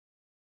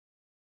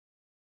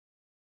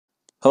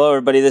Hello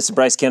everybody, this is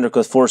Bryce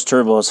with Force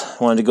Turbos.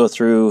 I wanted to go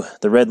through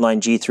the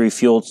Redline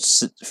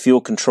G3 Fuel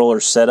Controller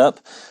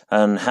setup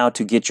and how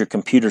to get your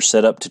computer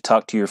set up to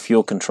talk to your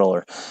fuel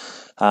controller.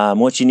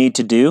 What you need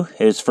to do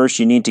is first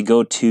you need to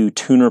go to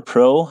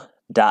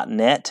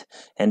tunerpro.net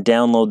and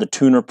download the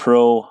Tuner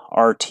Pro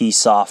RT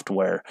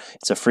software.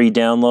 It's a free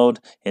download.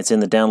 It's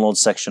in the download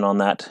section on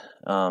that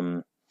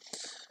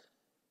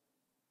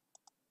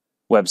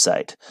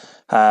website.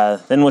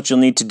 Then what you'll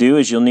need to do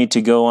is you'll need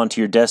to go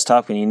onto your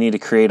desktop and you need to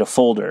create a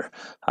folder.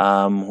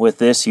 With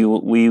this,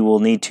 we will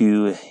need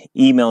to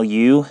email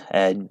you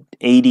an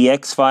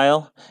ADX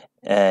file,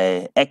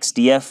 a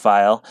XDF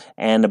file,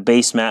 and a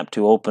base map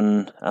to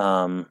open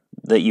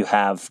that you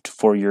have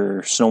for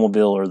your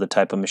snowmobile or the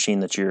type of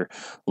machine that you're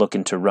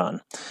looking to run.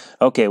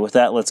 Okay, with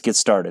that, let's get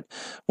started.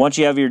 Once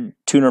you have your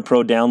Tuner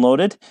Pro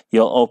downloaded,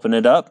 you'll open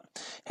it up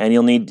and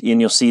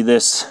you'll see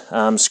this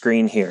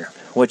screen here.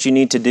 What you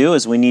need to do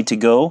is we need to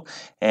go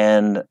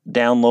and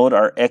download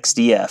our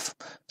XDF.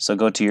 So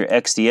go to your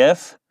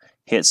XDF,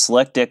 hit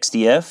select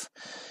XDF.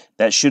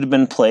 That should have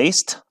been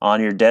placed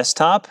on your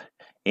desktop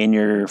in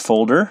your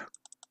folder,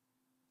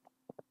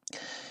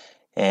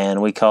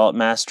 and we call it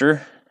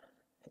Master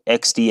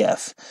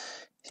XDF.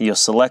 You'll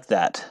select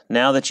that.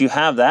 Now that you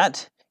have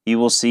that, you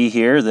will see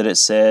here that it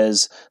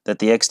says that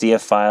the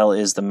XDF file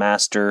is the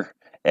Master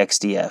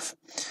XDF.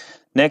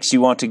 Next,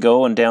 you want to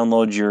go and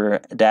download your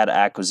data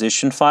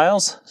acquisition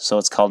files. So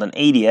it's called an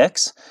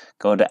ADX.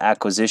 Go to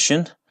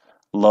Acquisition,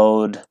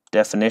 Load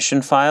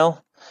Definition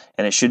File,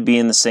 and it should be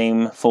in the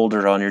same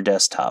folder on your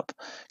desktop.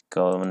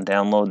 Go and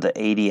download the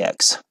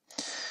ADX.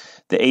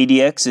 The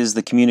ADX is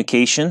the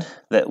communication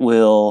that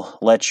will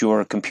let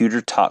your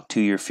computer talk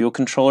to your fuel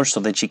controller so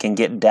that you can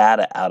get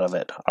data out of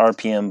it,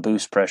 RPM,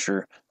 boost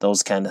pressure,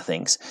 those kind of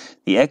things.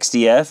 The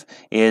XDF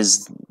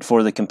is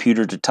for the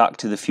computer to talk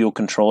to the fuel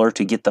controller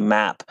to get the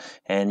map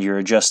and your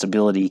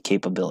adjustability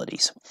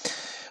capabilities.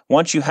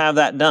 Once you have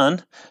that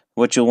done,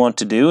 what you'll want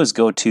to do is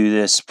go to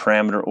this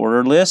parameter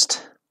order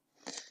list,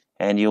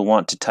 and you'll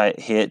want to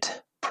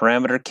hit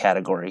parameter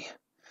category.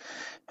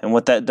 And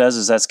what that does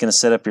is that's going to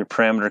set up your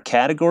parameter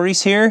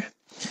categories here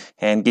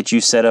and get you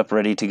set up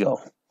ready to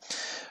go.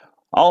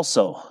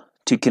 Also,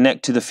 to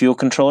connect to the fuel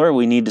controller,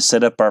 we need to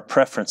set up our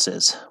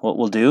preferences. What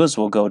we'll do is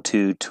we'll go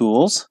to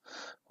Tools,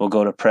 we'll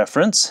go to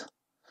Preference,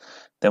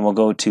 then we'll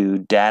go to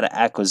Data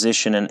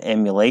Acquisition and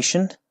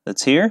Emulation,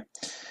 that's here.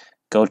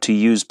 Go to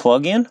Use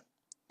Plugin,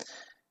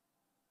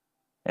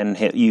 and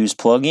hit Use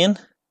Plugin.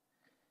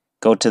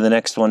 Go to the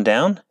next one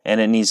down, and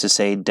it needs to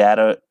say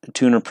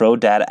Tuner Pro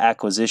Data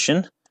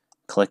Acquisition.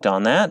 Click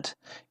on that,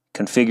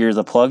 configure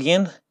the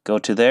plugin, go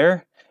to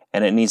there,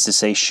 and it needs to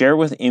say Share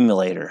with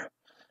Emulator.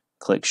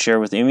 Click Share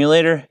with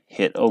Emulator,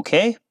 hit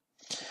OK.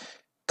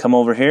 Come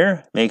over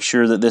here, make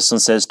sure that this one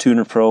says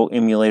Tuner Pro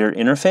Emulator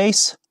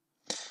Interface.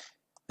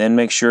 Then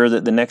make sure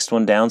that the next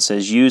one down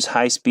says Use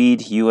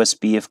High-Speed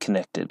USB if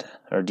connected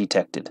or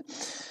detected.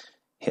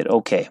 Hit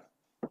OK.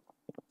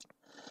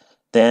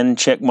 Then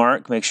check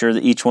mark, make sure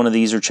that each one of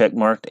these are check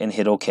marked, and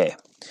hit OK.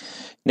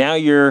 Now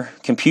your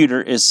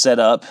computer is set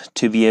up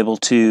to be able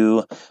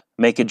to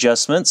make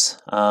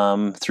adjustments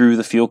through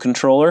the fuel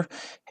controller,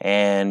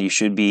 and you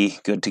should be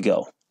good to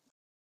go.